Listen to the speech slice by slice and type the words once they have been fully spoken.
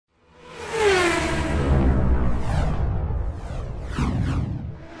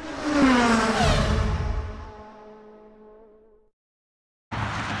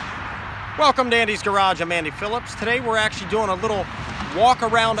Welcome to Andy's Garage. I'm Andy Phillips. Today we're actually doing a little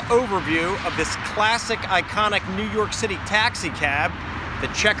walk-around overview of this classic, iconic New York City taxi cab, the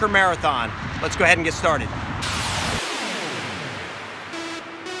Checker Marathon. Let's go ahead and get started.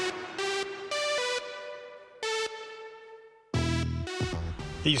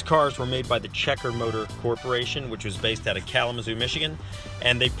 These cars were made by the Checker Motor Corporation, which was based out of Kalamazoo, Michigan,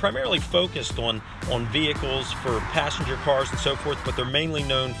 and they primarily focused on vehicles for passenger cars and so forth, but they're mainly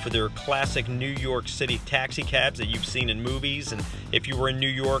known for their classic New York City taxi cabs that you've seen in movies, and if you were in New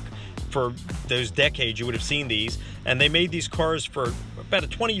York for those decades, you would have seen these. And they made these cars for about a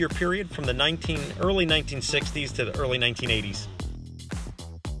 20-year period from the early 1960s to the early 1980s.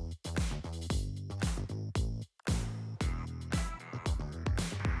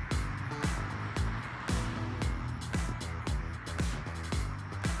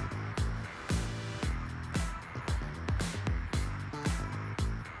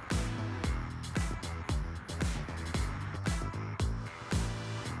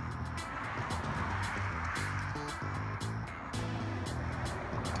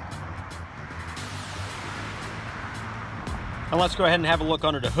 And let's go ahead and have a look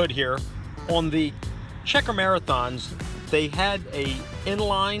under the hood here. On the Checker Marathons, they had a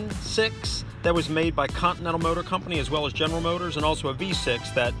inline 6 that was made by Continental Motor Company as well as General Motors, and also a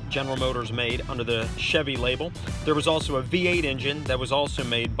V6 that General Motors made under the Chevy label. There was also a V8 engine that was also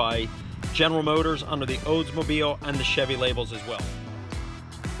made by General Motors under the Oldsmobile and the Chevy labels as well.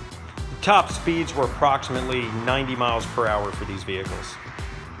 The top speeds were approximately 90 miles per hour for these vehicles.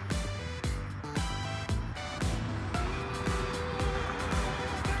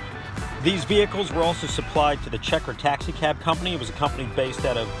 These vehicles were also supplied to the Checker Taxi Cab Company. It was a company based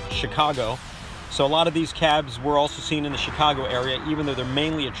out of Chicago. So a lot of these cabs were also seen in the Chicago area, even though they're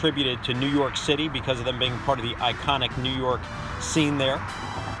mainly attributed to New York City because of them being part of the iconic New York scene there.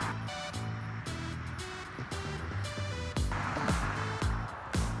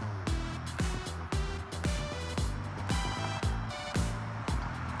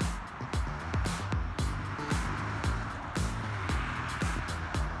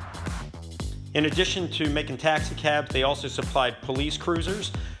 In addition to making taxi cabs, they also supplied police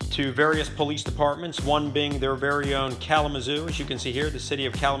cruisers to various police departments, one being their very own Kalamazoo. As you can see here, the city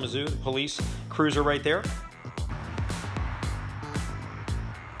of Kalamazoo, the police cruiser right there.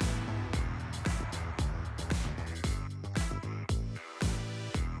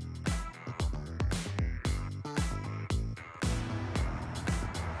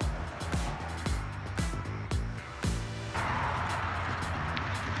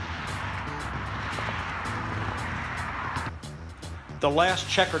 The last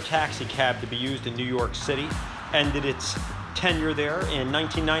Checker taxi cab to be used in New York City ended its tenure there in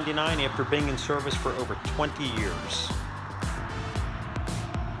 1999 after being in service for over 20 years.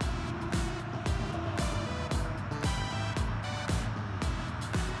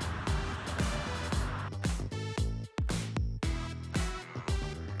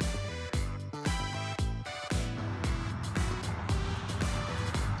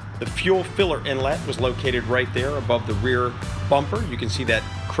 The fuel filler inlet was located right there above the rear bumper. You can see that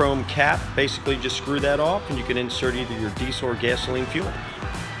chrome cap. Basically just screw that off and you can insert either your diesel or gasoline fuel.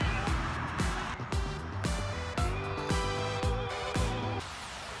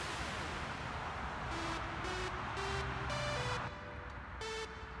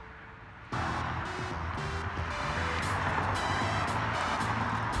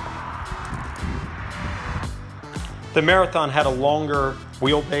 The Marathon had a longer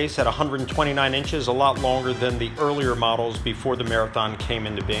wheelbase at 129 inches, a lot longer than the earlier models before the Marathon came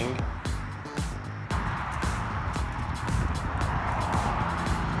into being.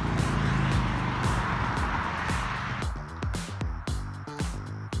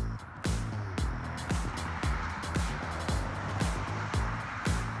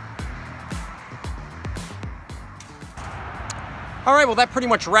 All right, well, that pretty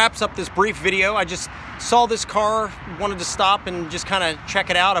much wraps up this brief video. I just saw this car, wanted to stop and just kind of check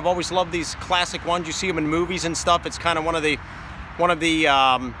it out. I've always loved these classic ones. You see them in movies and stuff. It's kind of one of the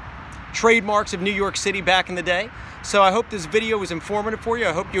trademarks of New York City back in the day. So I hope this video was informative for you.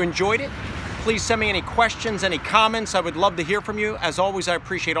 I hope you enjoyed it. Please send me any questions, any comments. I would love to hear from you. As always, I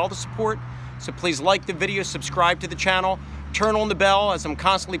appreciate all the support. So please like the video, subscribe to the channel, turn on the bell as I'm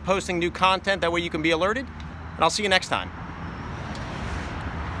constantly posting new content. That way you can be alerted. And I'll see you next time.